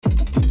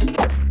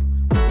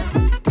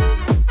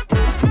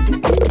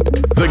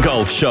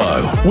Golf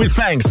Show. With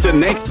thanks to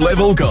Next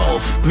Level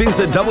Golf.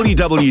 Visit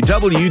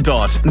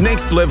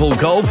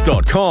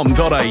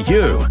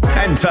www.nextlevelgolf.com.au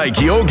and take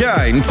your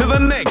game to the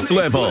next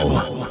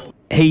level.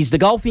 He's the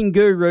golfing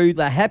guru,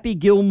 the Happy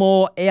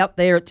Gilmore out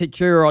there at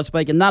Tatura. I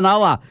speak of none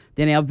other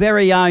than our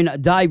very own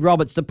Dave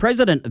Roberts, the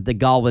president of the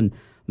Goulburn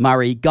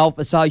Murray Golf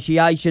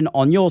Association,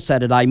 on your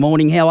Saturday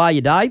morning. How are you,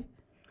 Dave?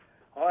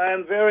 I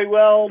am very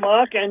well,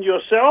 Mark, and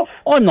yourself?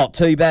 I'm not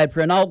too bad for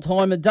an old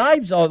timer,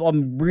 Dave.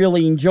 I'm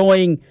really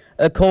enjoying,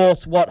 of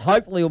course, what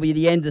hopefully will be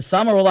the end of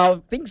summer, although I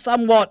think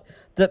somewhat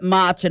that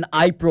March and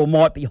April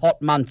might be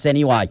hot months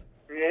anyway.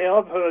 Yeah,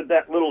 I've heard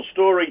that little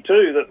story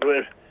too, that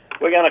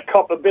we're going to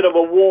cop a bit of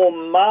a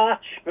warm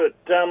March, but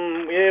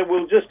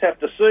we'll just have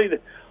to see.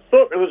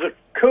 Thought there was a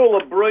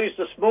cooler breeze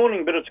this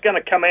morning, but it's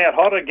going to come out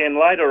hot again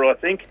later, I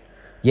think.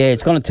 Yeah,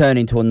 it's going to turn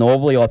into a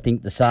northerly, I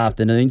think, this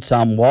afternoon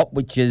somewhat,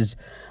 which is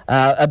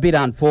a bit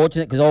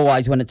unfortunate because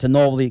always when it's a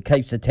northerly, it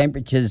keeps the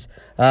temperatures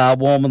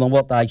warmer than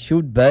what they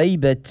should be.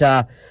 But,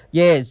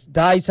 yes,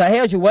 Dave, so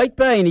how's your week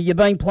been? Have you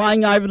been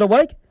playing over the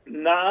week?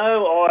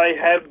 No, I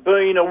have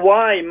been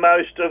away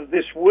most of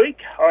this week.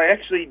 I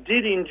actually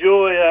did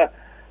enjoy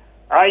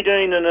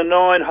 18 and a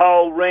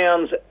 9-hole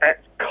rounds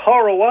at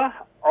Corowa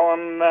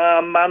on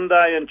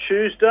Monday and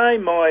Tuesday.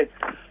 My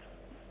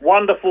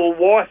wonderful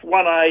wife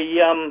won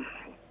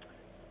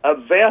a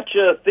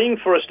voucher thing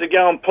for us to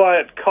go and play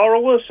at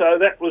Corowa, so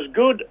that was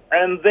good.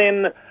 And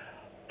then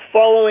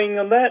following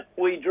that,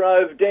 we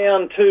drove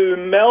down to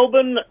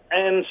Melbourne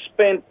and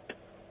spent,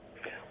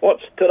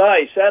 what's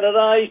today,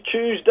 Saturday,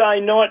 Tuesday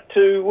night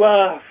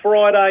to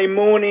Friday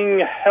morning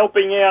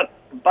helping out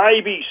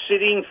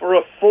babysitting for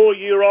a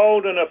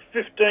 4-year-old and a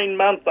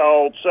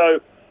 15-month-old. So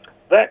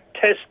that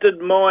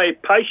tested my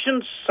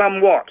patience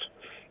somewhat.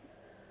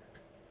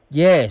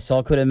 Yes,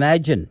 I could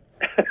imagine.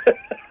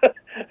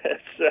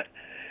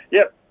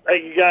 Yep,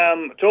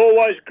 it's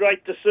always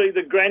great to see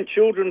the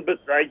grandchildren, but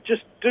they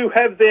just do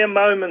have their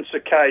moments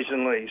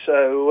occasionally.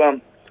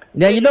 So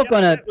now you're not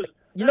going to.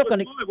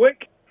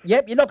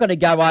 Yep, you're not going to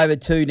go over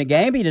to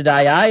Nagambie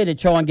today, are you, to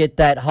try and get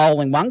that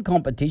hole-in-one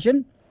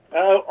competition?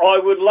 I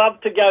would love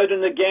to go to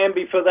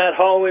Nagambie for that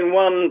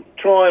hole-in-one,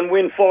 try and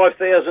win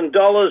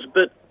 $5,000,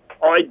 but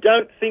I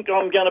don't think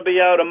I'm going to be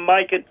able to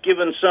make it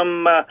given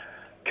some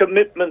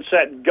commitments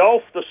at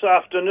golf this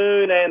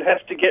afternoon and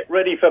have to get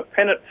ready for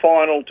pennant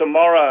final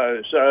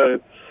tomorrow. So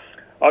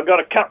I've got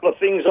a couple of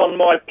things on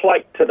my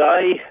plate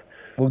today.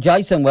 Well,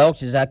 Jason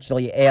Welch is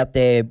actually out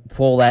there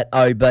for that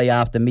OB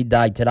after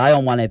midday today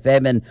on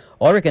 1FM, and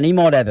I reckon he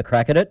might have a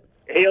crack at it.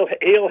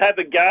 He'll have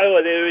a go.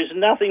 There is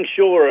nothing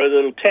sure.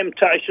 The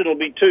temptation will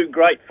be too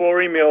great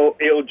for him.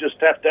 He'll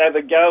just have to have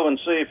a go and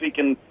see if he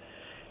can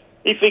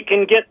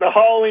get the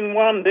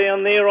hole-in-one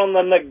down there on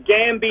the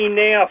Nagambie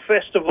Now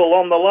Festival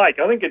on the lake.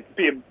 I think it'd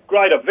be a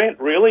great event,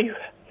 really.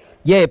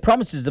 Yeah, it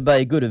promises to be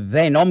a good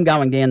event. I'm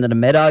going down to the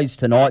Meadows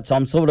tonight, so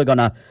I'm sort of going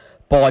to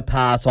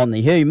bypass on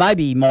the Hume.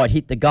 Maybe he might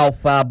hit the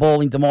golf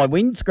ball into my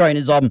windscreen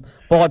as I'm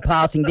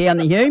bypassing down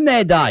the Hume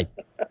there, Dave.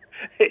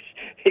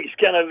 He's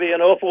going to be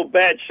an awful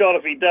bad shot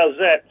if he does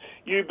that.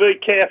 You be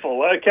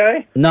careful,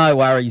 okay? No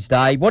worries,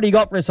 Dave. What do you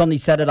got for us on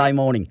this Saturday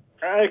morning?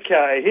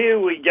 Okay, here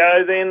we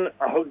go then.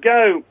 I'll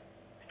go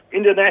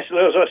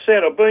international. As I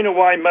said, I've been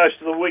away most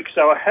of the week,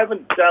 so I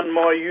haven't done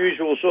my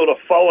usual sort of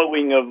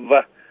following of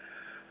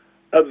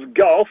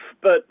golf,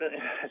 but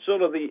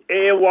sort of the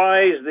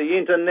airways, the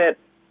internet,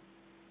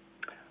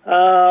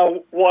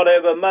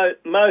 whatever.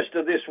 Most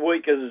of this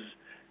week has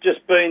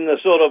just been the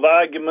sort of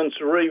arguments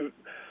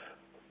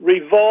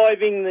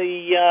reviving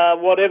the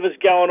whatever's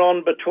going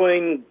on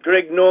between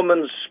Greg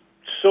Norman's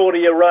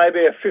Saudi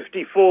Arabia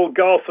 54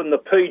 golf and the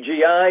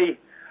PGA.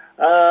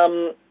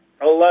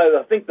 Although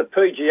I think the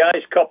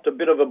PGA's copped a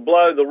bit of a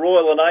blow, the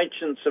Royal and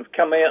Ancients have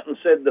come out and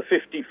said the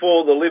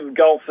 54, the live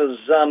golfers,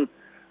 are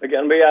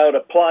going to be able to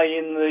play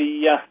in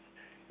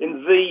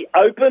the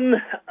Open.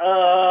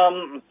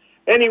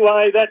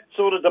 Anyway, that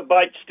sort of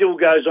debate still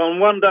goes on.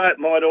 One day it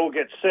might all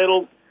get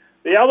settled.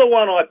 The other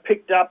one I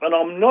picked up, and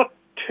I'm not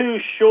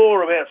too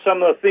sure about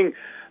some of the things,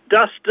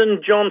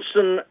 Dustin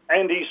Johnson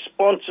and his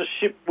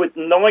sponsorship with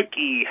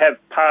Nike have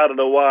parted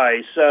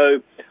away.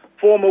 So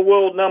former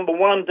world number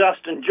one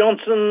Dustin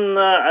Johnson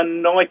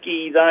and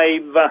Nike,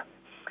 they've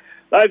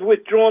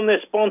withdrawn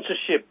their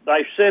sponsorship.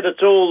 They've said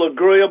it's all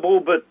agreeable,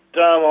 but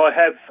I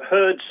have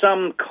heard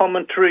some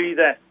commentary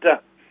that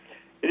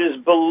it is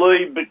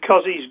believed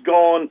because he's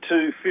gone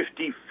to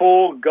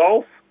 54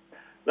 golf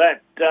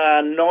that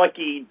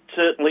Nike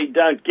certainly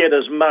don't get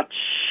as much,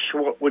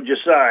 what would you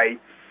say,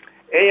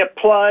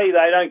 airplay.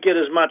 They don't get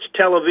as much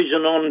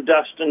television on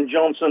Dustin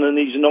Johnson and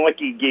his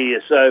Nike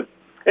gear. So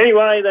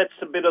anyway, that's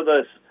a bit of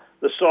the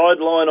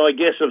sideline, I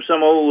guess, of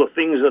all the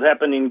things that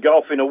happen in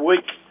golf in a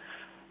week.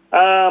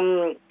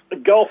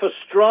 Golf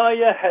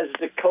Australia has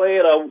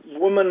declared a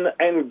Women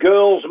and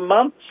Girls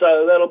Month,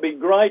 so that'll be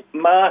great.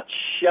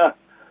 March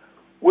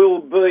will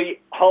be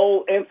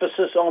whole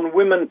emphasis on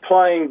women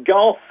playing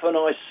golf, and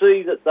I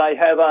see that they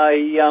have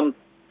a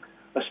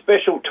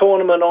special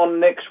tournament on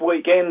next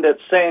weekend at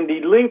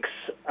Sandy Links.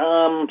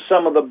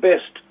 Some of the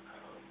best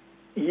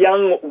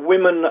young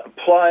women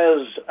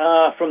players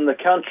from the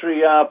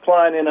country are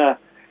playing in a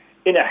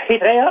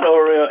hit out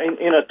or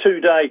in a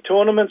 2-day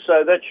tournament,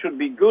 so that should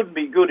be good.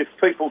 Be good if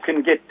people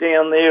can get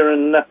down there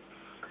and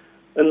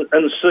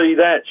see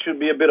that. Should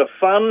be a bit of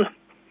fun.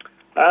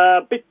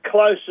 A bit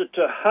closer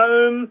to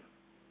home,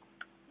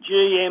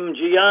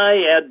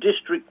 GMGA, our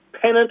district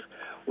pennant,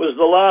 was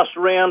the last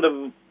round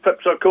of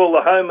perhaps I call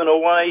the home and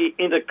away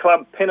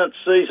inter-club pennant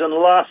season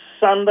last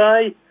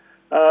Sunday.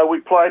 We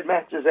played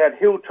matches at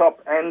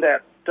Hilltop and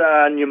at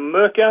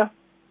Numurkah.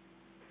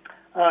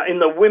 In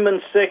the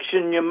women's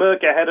section,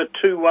 Numurkah had a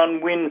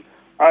 2-1 win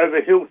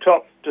over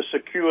Hilltop to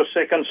secure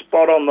second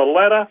spot on the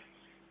ladder.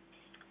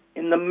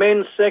 In the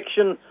men's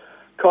section,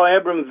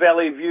 Kyabram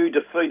Valley View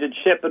defeated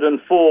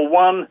Shepparton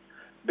 4-1.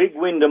 Big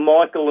win to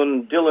Michael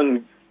and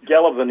Dylan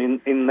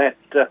Gallivan in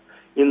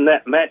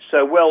that match,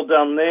 so well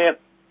done there.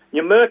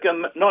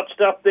 Numurkah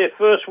notched up their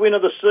first win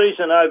of the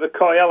season over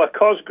Kyalla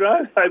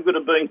Cosgrove. They would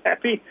have been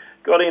happy.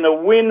 Got in a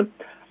win.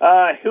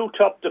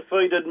 Hilltop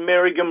defeated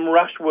Merrigum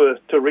Rushworth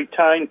to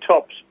retain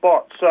top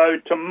spot. So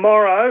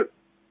tomorrow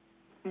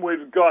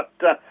we've got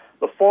the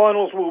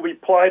finals will be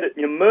played at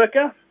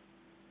Numurkah.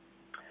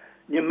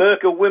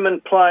 Numurkah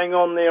women playing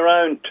on their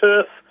own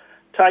turf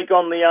take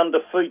on the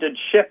undefeated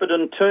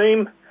Shepparton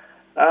team.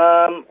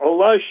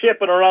 Although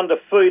Shepparton are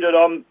undefeated,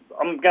 I'm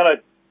going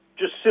to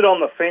just sit on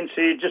the fence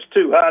here. Just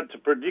too hard to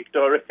predict,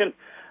 I reckon.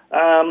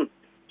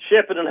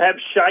 Shepparton have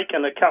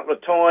shaken a couple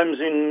of times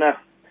in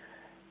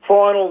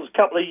finals a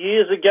couple of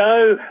years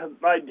ago.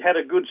 They had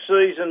a good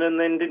season and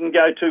then didn't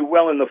go too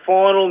well in the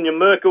final.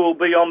 Numurkah will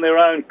be on their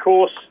own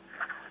course.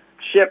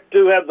 Shep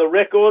do have the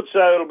record,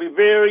 so it'll be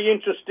very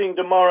interesting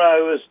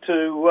tomorrow as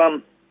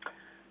to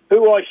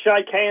who I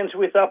shake hands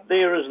with up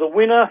there as the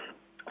winner.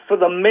 For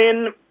the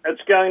men,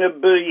 it's going to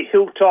be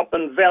Hilltop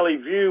and Valley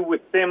View,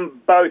 with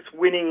them both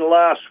winning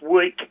last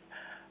week.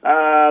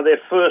 Their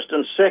first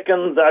and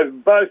second.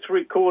 They've both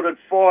recorded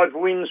 5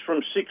 wins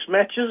from 6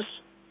 matches.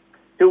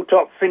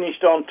 Hilltop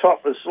finished on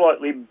top with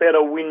slightly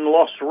better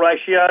win-loss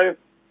ratio.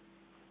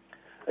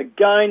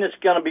 Again, it's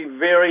going to be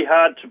very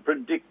hard to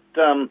predict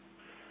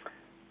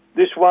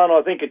this one.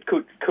 I think it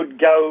could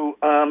go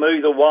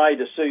either way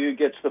to see who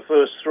gets the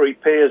first 3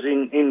 pairs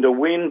in to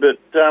win. But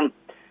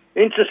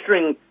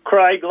interesting,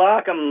 Craig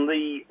Larkham,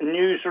 the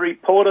news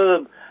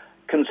reporter,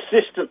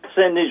 consistent,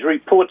 send his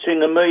reports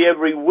in to me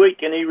every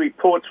week, and he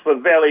reports for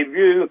Valley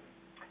View.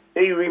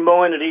 He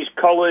reminded his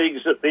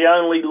colleagues that the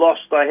only loss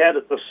they had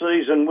at the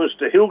season was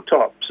to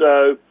Hilltop.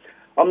 So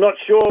I'm not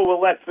sure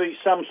will that be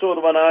some sort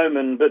of an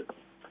omen, but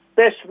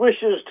best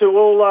wishes to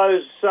all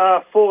those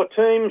 4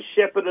 teams,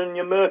 Shepparton and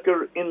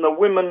Numurkah in the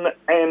women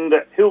and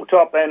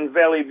Hilltop and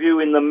Valley View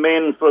in the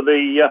men for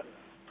the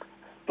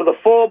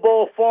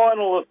 4-ball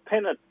final of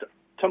pennant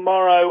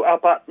tomorrow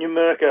up at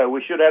Numurkah.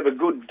 We should have a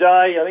good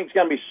day. I think it's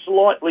going to be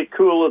slightly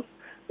cooler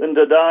than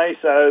today,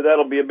 so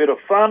that'll be a bit of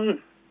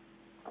fun.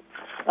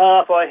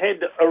 If I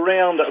head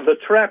around the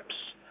traps,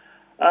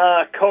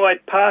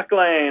 Kite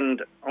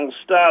Parkland, I'll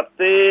start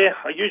there.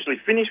 I usually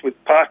finish with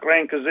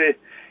Parkland because they're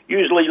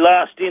usually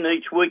last in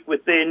each week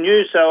with their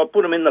news, so I'll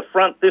put them in the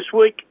front this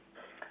week.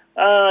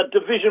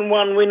 Division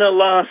 1 winner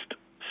last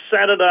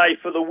Saturday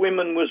for the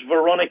women was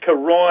Veronica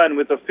Ryan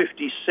with a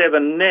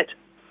 57 net,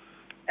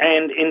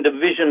 and in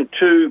Division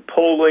 2,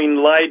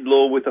 Pauline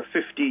Laidlaw with a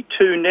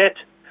 52 net.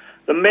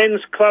 The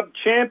men's club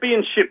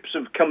championships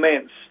have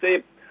commenced.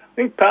 I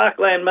think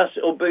Parkland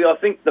will be,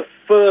 the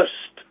first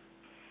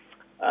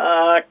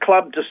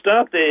club to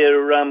start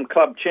their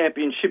club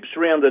championships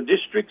around the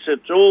districts.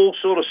 It's all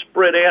sort of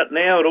spread out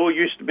now. It all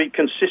used to be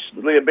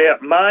consistently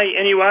about May.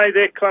 Anyway,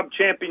 their club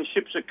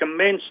championships are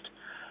commenced.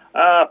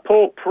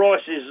 Paul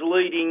Price is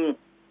leading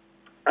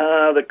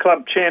the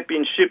club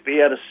championship. He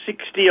had a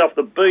 60 off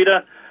the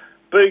beater.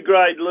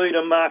 B-grade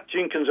leader Mark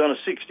Jenkins on a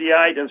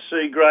 68 and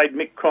C-grade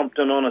Mick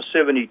Crompton on a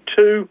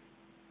 72.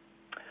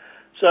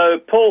 So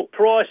Paul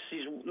Price,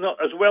 is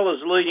not, as well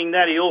as leading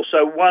that, he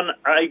also won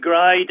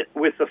A-grade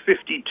with a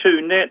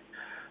 52 net.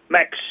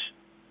 Max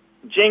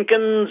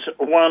Jenkins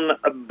won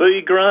a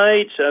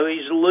B-grade, so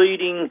he's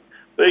leading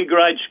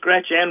B-grade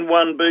scratch and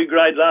won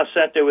B-grade last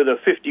Saturday with a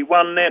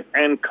 51 net.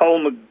 And Cole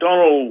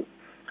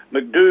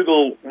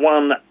McDougall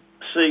won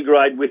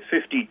C-grade with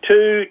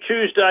 52.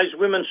 Tuesday's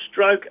women's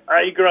stroke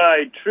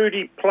A-grade,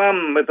 Trudy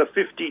Plum with a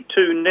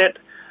 52 net.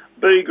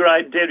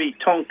 B-grade Debbie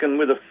Tonkin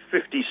with a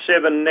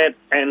 57 net,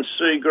 and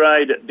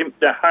C-grade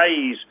Dimpta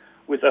Hayes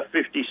with a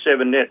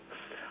 57 net.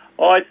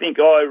 I think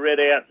I read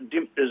out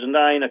Dimpta's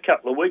name a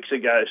couple of weeks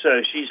ago,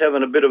 so she's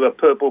having a bit of a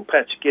purple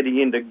patch getting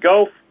into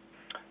golf.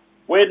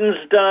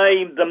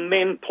 Wednesday, the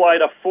men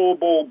played a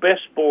 4-ball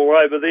best ball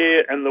over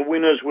there, and the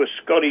winners were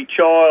Scotty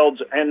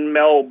Childs and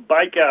Mel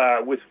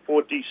Baker with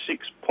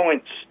 46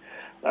 points.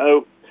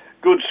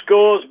 Good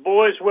scores,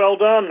 boys. Well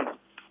done.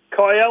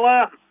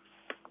 Kyalla,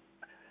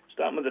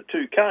 starting with the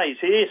 2Ks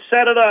here.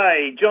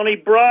 Saturday, Johnny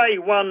Bray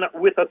won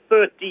with a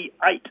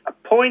 38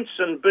 points,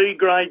 and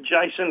B-grade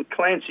Jason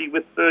Clancy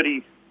with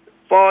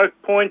 35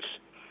 points.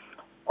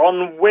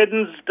 On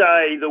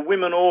Wednesday, the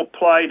women all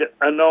played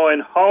a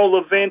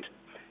 9-hole event.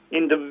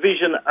 In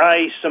Division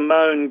A,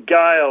 Simone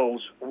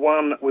Gales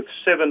won with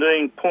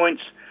 17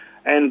 points,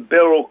 and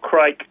Beryl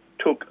Craik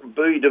took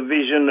B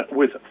Division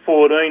with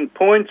 14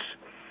 points.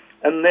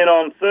 And then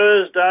on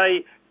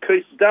Thursday,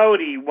 Keith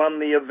Doherty won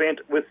the event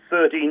with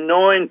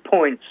 39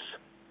 points.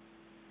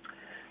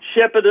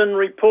 Shepparton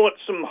reports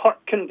some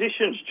hot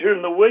conditions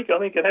during the week. I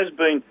think it has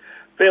been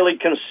fairly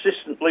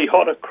consistently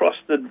hot across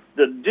the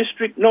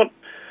district. Not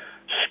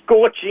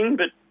scorching,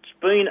 but it's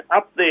been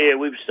up there.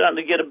 We're starting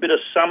to get a bit of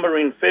summer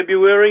in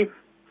February.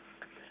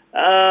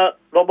 The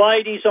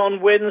ladies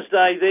on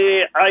Wednesday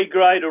there, A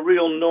grade, a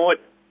real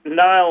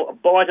nail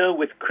biter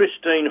with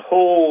Christine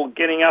Hall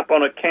getting up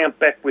on a count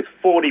back with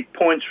 40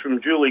 points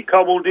from Julie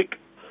Cobbledick.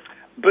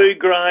 B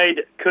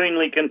grade,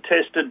 keenly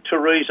contested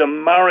Teresa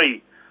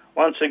Murray,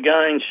 once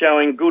again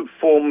showing good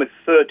form with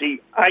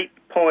 38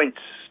 points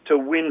to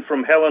win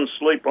from Helen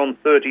Sleep on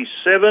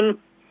 37.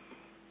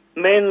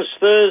 Men's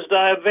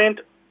Thursday event,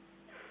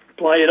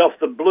 played off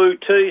the blue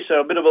tee, so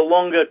a bit of a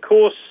longer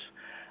course.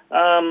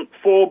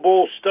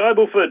 4-ball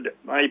Stableford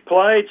they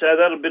played, so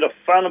that a bit of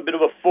fun, a bit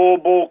of a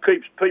 4-ball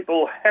keeps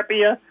people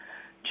happier.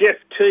 Jeff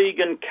Teague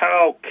and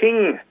Carl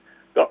King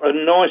got a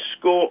nice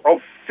score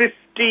of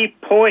 50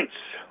 points.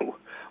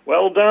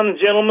 Well done,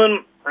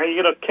 gentlemen.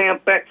 You get a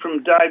count back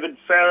from David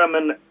Farram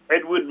and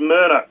Edward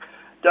Murner.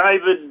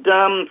 David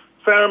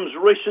Farram's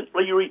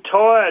recently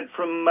retired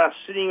from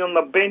sitting on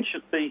the bench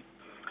at the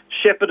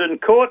Shepparton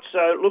Court, so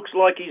it looks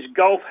like his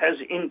golf has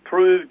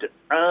improved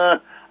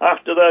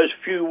after those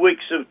few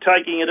weeks of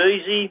taking it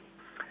easy.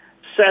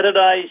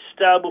 Saturday's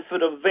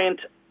Stableford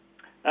event,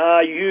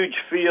 huge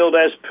field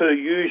as per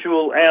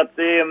usual out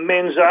there.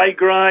 Men's A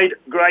grade,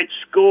 great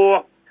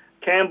score.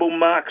 Campbell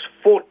marks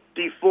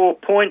 44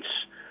 points.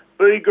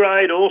 B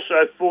grade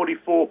also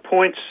 44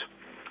 points.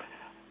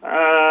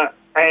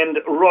 And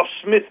Ross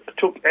Smith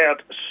took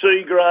out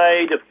C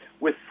grade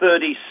with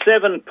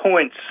 37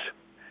 points.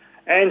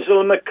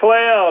 Angela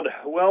McLeod,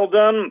 well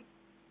done.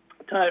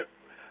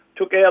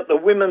 Took out the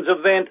women's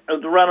event.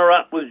 The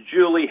runner-up was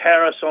Julie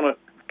Harris on a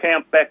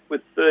count back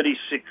with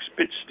 36.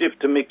 Bit stiff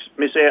to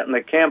miss out in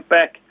the count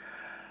back.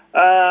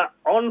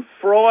 On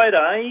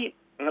Friday,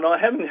 and I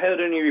haven't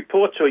heard any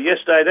reports, or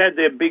yesterday they had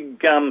their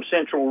big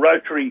Central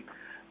Rotary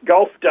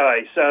Golf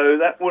Day, so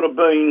that would have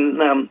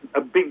been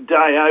a big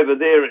day over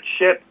there at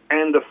Shep,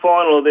 and the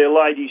final of their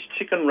ladies'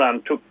 chicken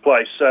run took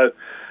place. So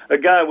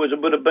again, would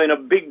have been a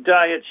big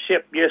day at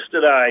Shep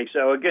yesterday,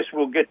 so I guess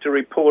we'll get to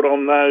report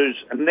on those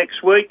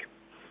next week.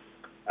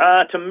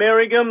 To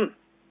Merrigum,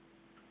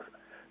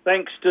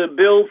 thanks to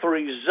Bill for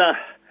his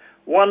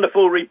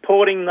wonderful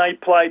reporting. They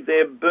played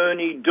their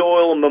Bernie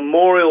Doyle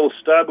Memorial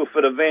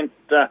Stableford event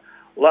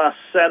last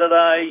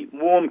Saturday.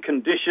 Warm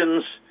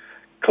conditions.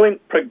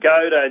 Clint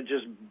Pagoda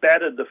just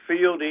battered the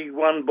field. He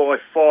won by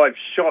 5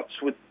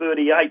 shots with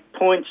 38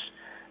 points.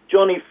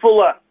 Johnny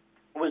Fuller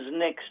was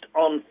next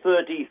on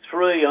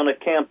 33 on a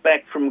count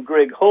back from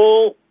Greg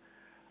Hall.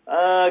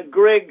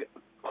 Greg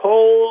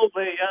Hall,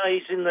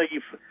 he's in the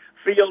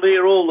field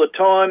here all the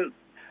time,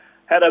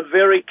 had a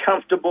very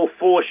comfortable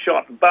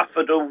 4-shot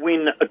buffer to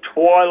win a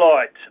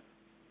Twilight.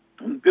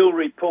 And Bill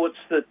reports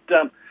that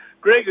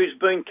Greg, who's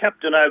been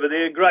captain over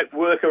there, great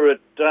worker at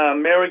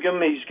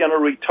Merrigum, he's going to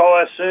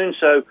retire soon,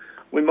 so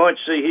we might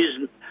see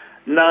his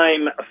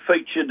name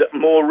featured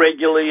more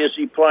regularly as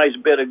he plays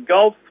better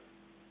golf.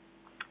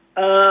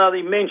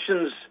 He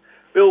mentions,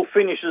 Bill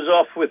finishes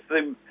off with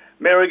the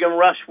Merrigum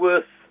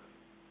Rushworth.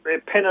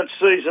 Their pennant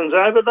season's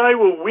over. They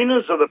were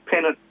winners of the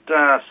pennant,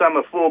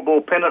 summer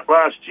 4-ball pennant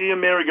last year,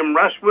 Merrigum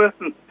Rushworth,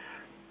 and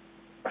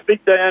I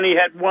think they only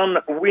had one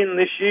win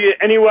this year.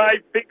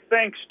 Anyway, big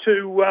thanks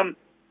to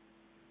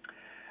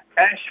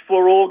Ash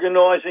for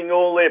organising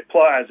all their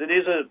players.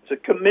 It's a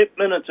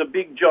commitment. It's a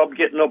big job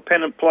getting our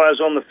pennant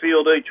players on the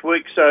field each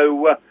week.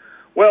 So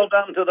well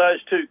done to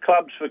those two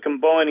clubs for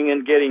combining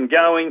and getting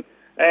going.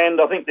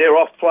 And I think they're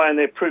off playing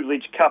their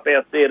Privilege Cup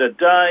out there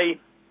today.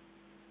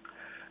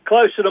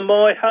 Closer to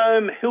my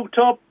home,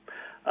 Hilltop,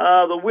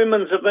 the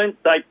women's event,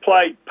 they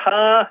played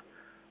par.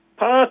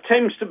 Par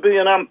tends to be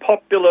an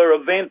unpopular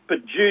event,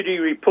 but Judy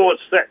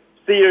reports that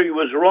theory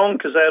was wrong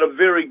because they had a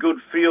very good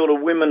field of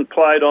women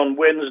played on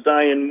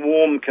Wednesday in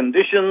warm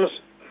conditions.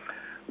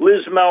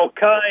 Liz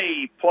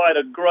Mulcahy played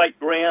a great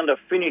round, a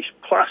finish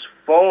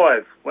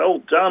 +5. Well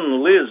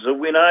done, Liz, a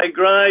win A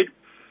grade.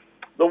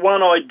 The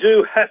one I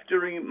do have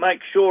to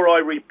make sure I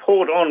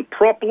report on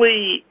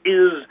properly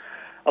is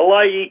a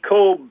lady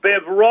called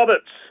Bev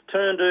Roberts.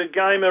 Turned her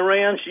game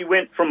around. She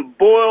went from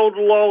boiled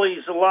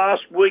lollies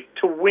last week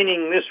to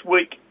winning this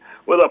week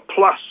with a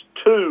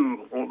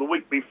 +2, or the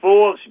week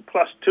before, she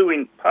 +2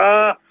 in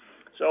par.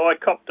 So I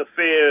copped a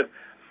fair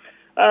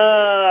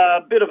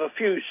bit of a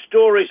few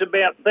stories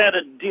about that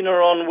at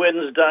dinner on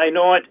Wednesday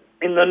night.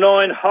 In the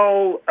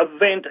 9-hole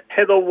event,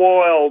 Heather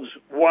Wilds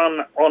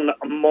won on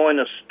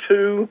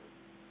 -2.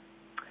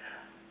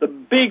 The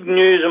big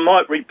news, I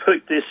might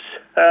repeat this,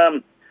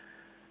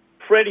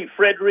 Freddie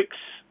Fredericks,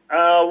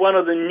 one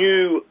of the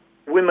new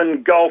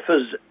women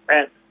golfers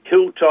at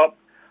Hilltop.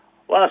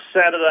 Last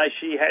Saturday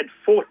she had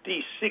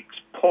 46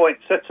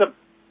 points. That's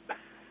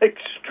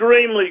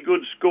extremely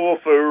good score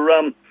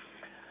for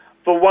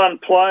one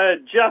player.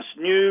 Just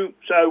new,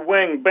 so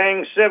Wang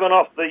Bang, 7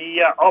 off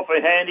the offer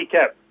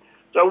handicap.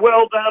 So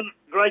well done,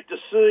 great to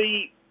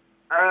see.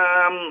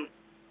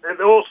 And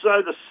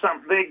also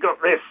they've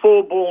got their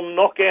 4-ball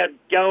knockout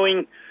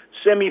going,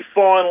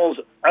 semi-finals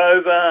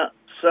over.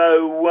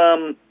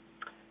 So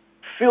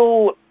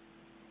Phil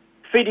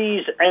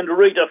Fiddies and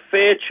Rita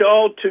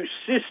Fairchild, 2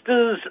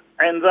 sisters,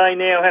 and they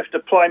now have to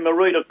play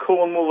Marita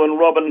Cornwall and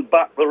Robin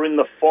Butler in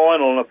the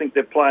final, and I think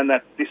they're playing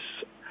that this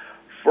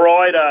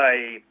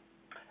Friday.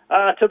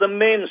 To the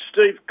men,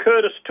 Steve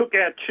Curtis took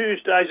out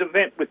Tuesday's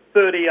event with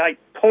 38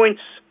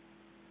 points.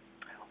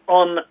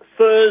 On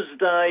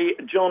Thursday,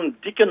 John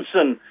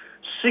Dickinson,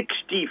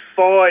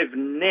 65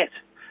 net.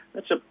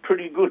 That's a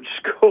pretty good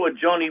score,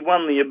 John. He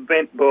won the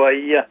event by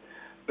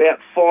about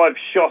 5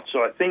 shots,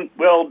 I think.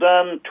 Well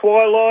done.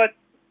 Twilight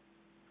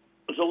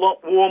was a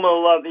lot warmer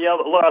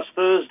last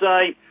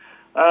Thursday.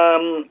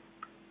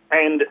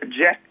 And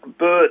Jack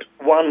Burt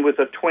won with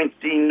a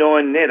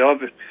 29 net.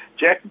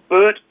 Jack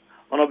Burt,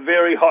 on a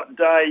very hot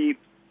day,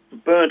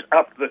 burnt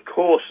up the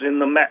course in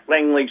the Matt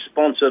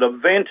Langley-sponsored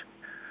event.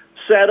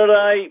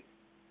 Saturday,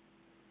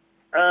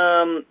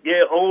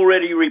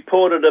 already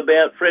reported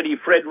about Freddie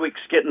Fredwicks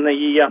getting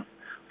the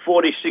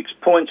 46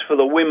 points for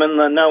the women.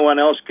 No one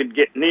else could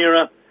get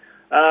nearer.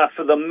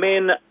 For the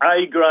men,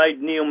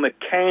 A-grade Neil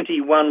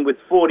McCanty won with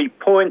 40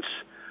 points.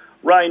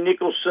 Ray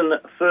Nicholson,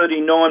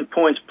 39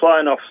 points,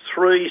 playing off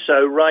 3,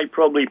 so Ray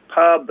probably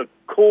parred the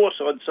course,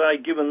 I'd say,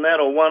 given that,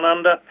 or 1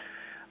 under.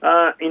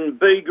 In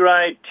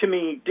B-grade,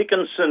 Timmy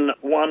Dickinson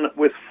won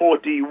with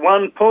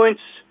 41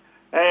 points,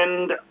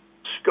 and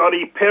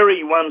Scotty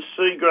Perry won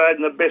C-grade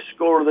and the best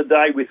score of the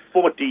day with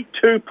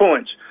 42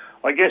 points.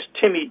 I guess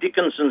Timmy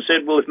Dickinson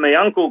said, well, if my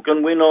uncle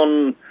can win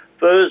on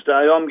Thursday,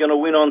 I'm going to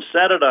win on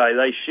Saturday.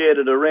 They shared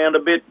it around a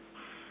bit.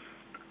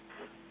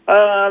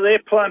 They're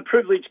playing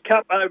Privilege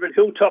Cup over at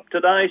Hilltop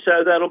today,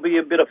 so that'll be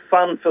a bit of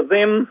fun for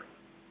them.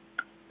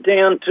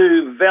 Down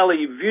to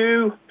Valley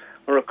View,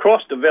 or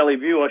across to Valley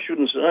View, I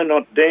shouldn't say,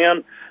 not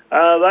down.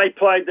 They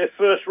played their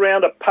first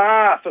round of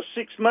par for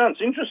 6 months.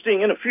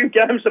 Interesting, and a few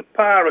games of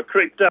par are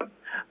creeped up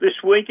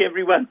this week.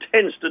 Everyone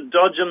tends to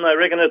dodge them. They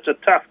reckon it's a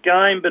tough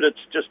game, but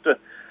it's just a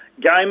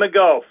game of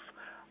golf.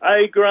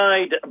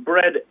 A-grade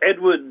Brad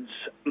Edwards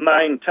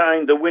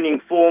maintained the winning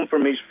form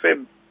from his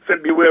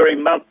February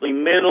monthly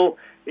medal.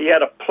 He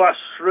had a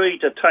 +3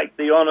 to take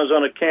the honours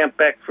on account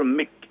back from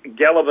Mick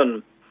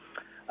Gallivan.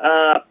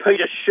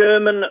 Peter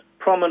Sherman,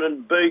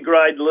 prominent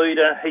B-grade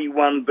leader, he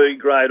won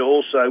B-grade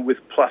also with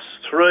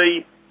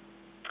 +3.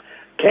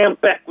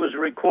 Countback was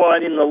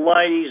required in the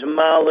ladies.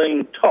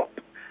 Marlene Top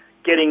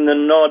getting the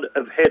nod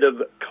ahead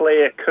of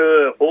Claire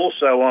Kerr,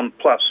 also on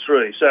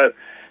 +3. So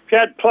if you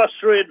had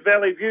 +3 at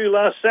Valley View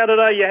last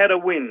Saturday, you had a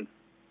win,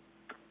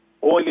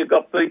 or you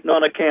got beaten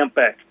on a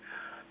countback.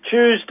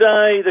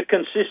 Tuesday, the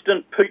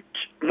consistent Pete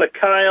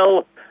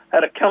McHale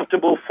had a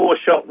comfortable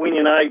 4-shot win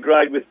in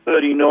A-grade with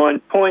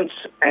 39 points,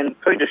 and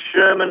Peter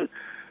Sherman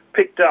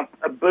picked up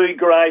a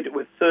B-grade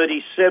with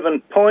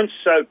 37 points.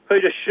 So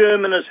Peter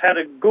Sherman has had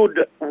a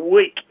good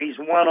week. He's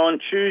won on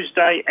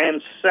Tuesday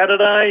and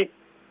Saturday.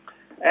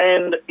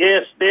 And,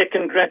 yes, they're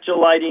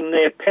congratulating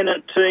their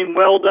pennant team.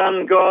 Well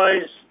done,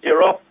 guys.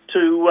 You're off to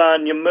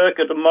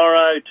Numurkah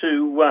tomorrow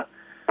to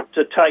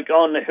take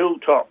on the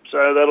Hilltop.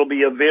 So that'll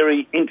be a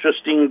very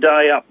interesting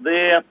day up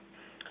there.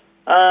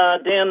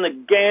 Down the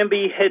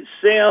Gambie, head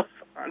south,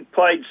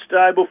 played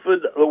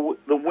Stableford.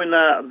 The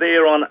winner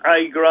there on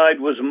A-grade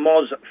was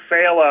Moz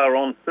Fowler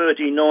on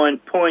 39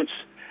 points,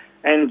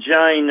 and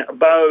Jane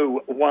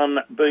Bow won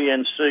B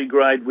and C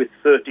grade with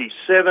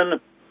 37.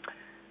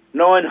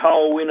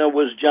 9-hole winner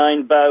was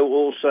Jane Bow,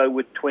 also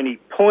with 20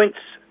 points.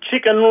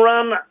 Chicken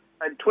Run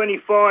at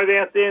 25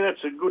 out there.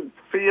 That's a good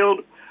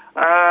field.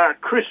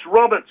 Chris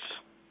Roberts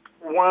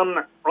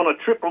won on a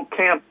triple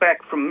count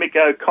back from Mick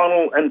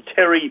O'Connell and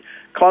Terry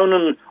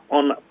Clonan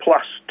on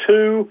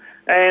 +2.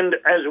 And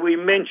as we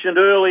mentioned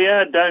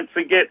earlier, don't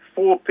forget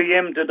 4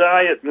 p.m.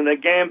 today at the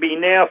Nagambie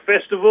Now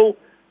Festival,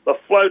 the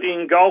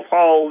floating golf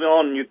hole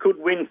on. You could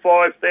win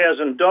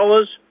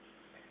 $5,000.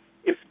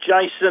 If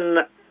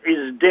Jason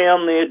is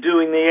down there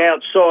doing the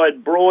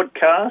outside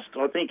broadcast,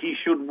 I think he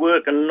should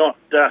work and not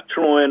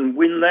try and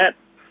win that.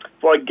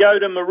 If I go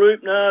to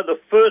Mooroopna, the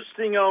first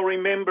thing I'll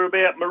remember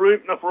about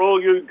Mooroopna for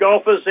all you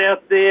golfers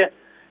out there,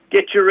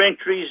 get your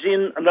entries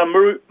in. The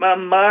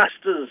Mooroopna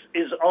Masters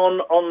is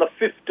on the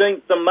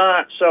 15th of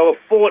March, so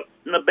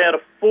about a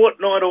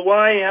fortnight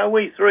away, are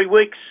we? 3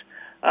 weeks.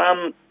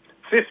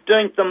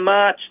 15th of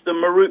March, the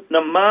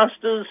Mooroopna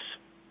Masters.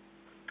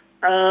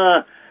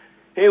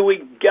 Here we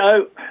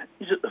go.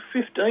 Is it the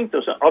 15th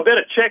or something? I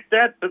better check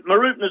that. But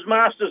Mooroopna's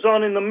Masters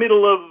on in the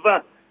middle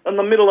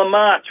of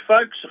March,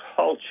 folks.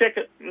 I'll check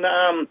it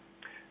now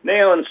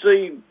and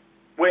see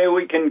where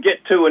we can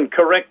get to and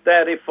correct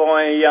that if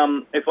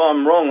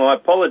I'm wrong. I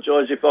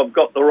apologise if I've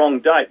got the wrong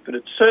date, but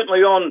it's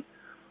certainly on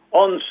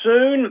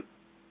soon,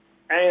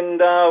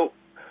 and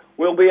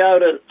we'll be able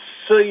to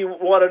see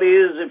what it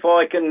is if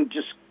I can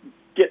just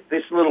get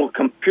this little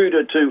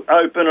computer to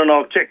open and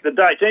I'll check the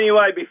dates.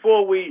 Anyway,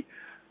 before we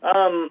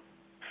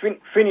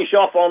finish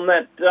off on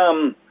that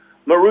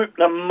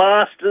Mooroopna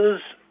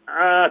Masters,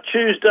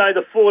 Tuesday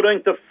the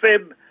 14th of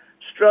Feb,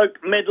 Stroke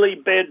Medley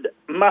Bed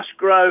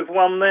Musgrove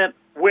won that.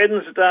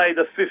 Wednesday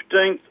the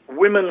 15th,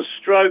 Women's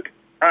Stroke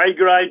A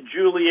grade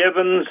Julie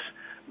Evans,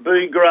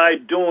 B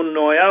grade Dawn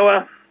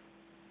Nyoa.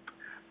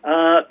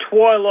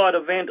 Twilight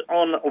event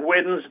on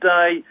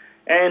Wednesday,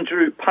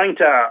 Andrew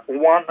Painter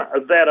won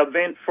that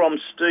event from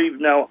Steve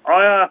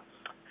Noaya.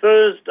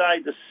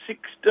 Thursday the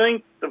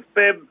 16th of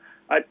Feb,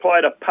 they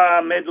played a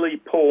par medley,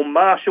 Paul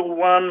Marshall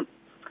won.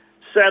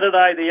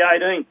 Saturday the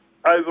 18th,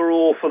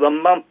 overall for the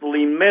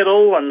monthly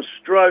medal and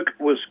stroke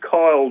was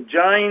Kyle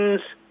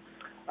James.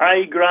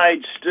 A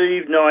grade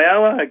Steve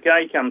Nyoa,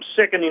 again comes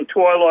second in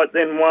Twilight,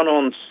 then won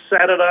on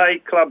Saturday.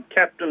 Club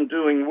captain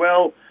doing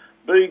well.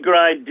 B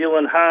grade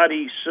Dylan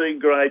Hardy, C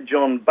grade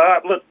John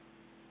Bartlett.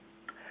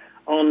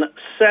 On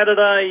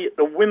Saturday,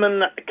 the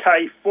women,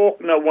 Kay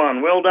Faulkner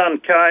won. Well done,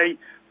 Kay,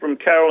 from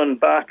Carolyn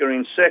Barker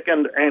in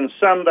second. And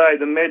Sunday,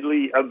 the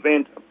medley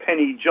event,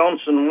 Penny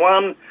Johnson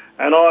won.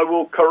 And I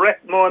will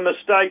correct my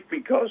mistake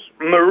because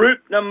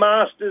Mooroopna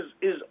Masters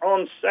is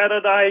on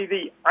Saturday,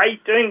 the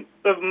 18th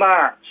of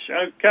March,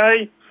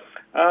 okay?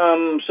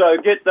 So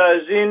get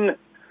those in.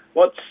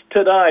 What's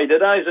today?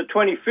 Today's the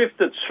 25th.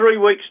 It's 3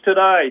 weeks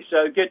today.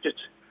 So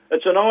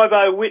it's an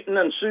Ivo Witten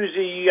and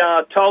Susie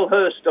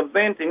Tolhurst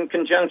event in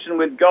conjunction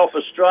with Golf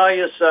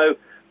Australia. So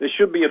there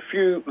should be a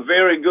few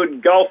very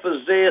good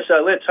golfers there.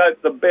 So let's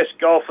hope the best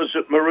golfers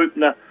at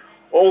Mooroopna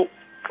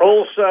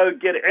also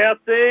get out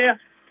there.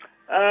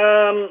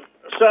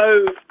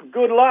 So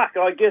good luck.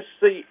 I guess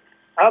the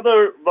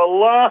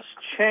last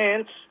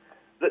chance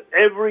that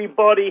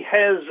everybody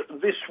has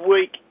this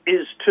week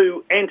is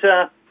to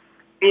enter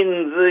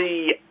in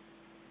the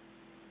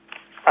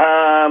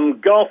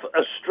Golf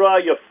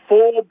Australia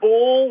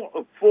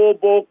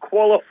four-ball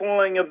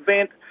qualifying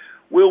event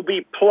will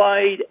be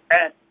played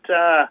at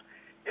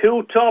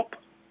Hilltop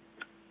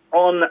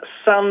on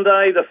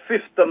Sunday the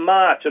 5th of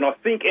March, and I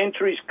think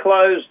entries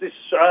close this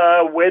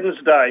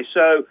Wednesday.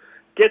 So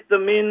get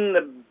them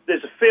in.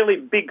 There's a fairly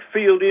big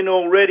field in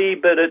already,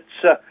 but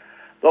it's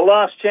the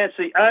last chance,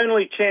 the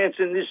only chance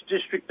in this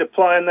district to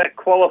play in that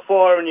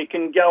qualifier, and you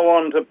can go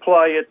on to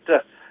play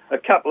at a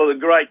couple of the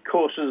great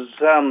courses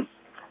down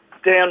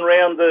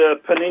round the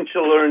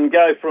peninsula and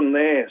go from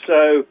there.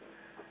 So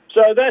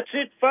that's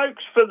it,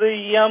 folks, for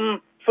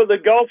the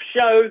golf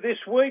show this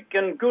week,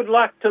 and good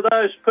luck to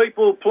those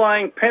people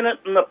playing pennant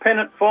and the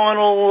pennant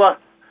final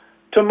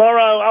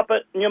tomorrow up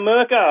at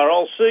Numurkah.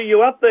 I'll see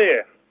you up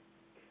there.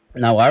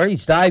 No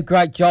worries, Dave.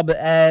 Great job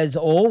as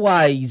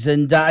always.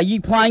 And are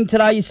you playing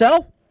today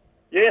yourself?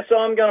 Yes,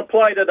 I'm going to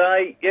play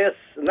today, yes,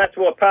 and that's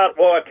part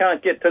why I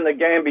can't get to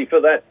Nagambie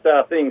for that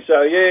thing.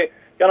 So, yeah,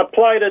 going to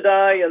play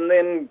today and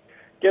then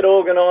get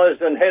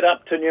organised and head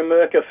up to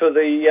Numurkah for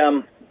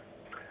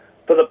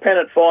the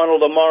pennant final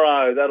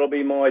tomorrow. That'll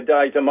be my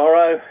day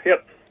tomorrow,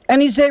 yep.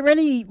 And is there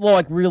any,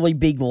 really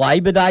big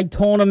Labor Day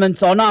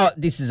tournaments? I know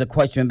this is a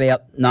question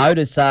about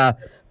notice,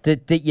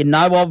 that you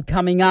know of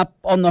coming up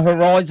on the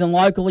horizon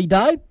locally,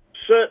 Dave?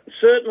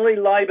 Certainly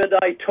Labor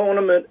Day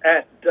tournament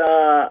at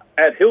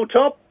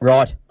Hilltop.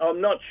 Right. I'm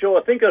not sure.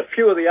 I think a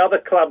few of the other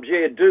clubs,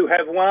 do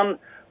have one.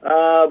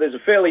 There's a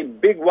fairly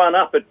big one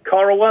up at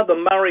Corowa. The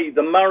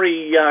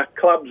Murray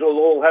clubs will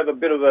all have a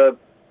bit of a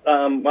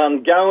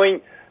one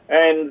going.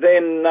 And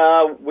then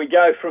we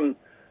go from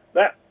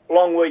that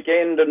long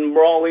weekend and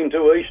roll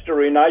into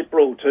Easter in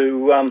April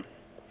to...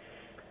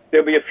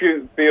 There'll be a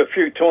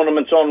few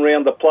tournaments on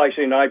around the place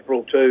in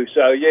April too.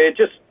 So yeah,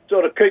 just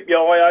sort of keep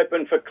your eye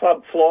open for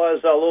club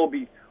flyers. They'll all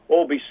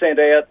be sent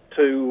out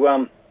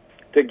to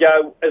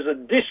go. As a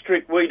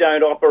district, we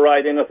don't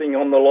operate anything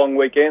on the long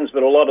weekends,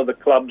 but a lot of the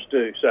clubs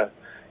do. So,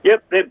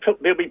 yep,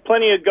 there'll be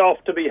plenty of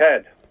golf to be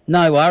had.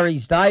 No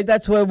worries, Dave.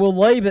 That's where we'll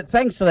leave it.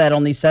 Thanks for that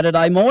on this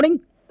Saturday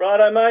morning.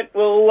 Righto, mate.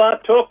 We'll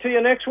talk to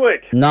you next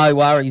week. No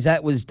worries.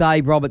 That was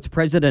Dave Roberts,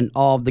 president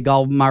of the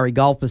Golden Murray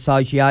Golf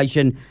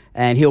Association,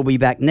 and he'll be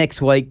back next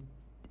week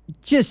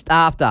just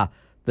after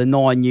the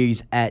 9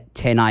 News at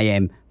 10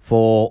 a.m.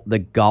 for the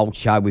Gold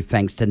Show, with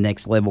thanks to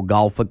Next Level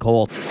Golf, of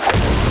course.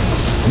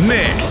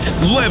 Next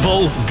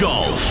Level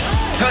Golf.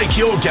 Take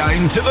your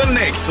game to the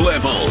next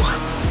level.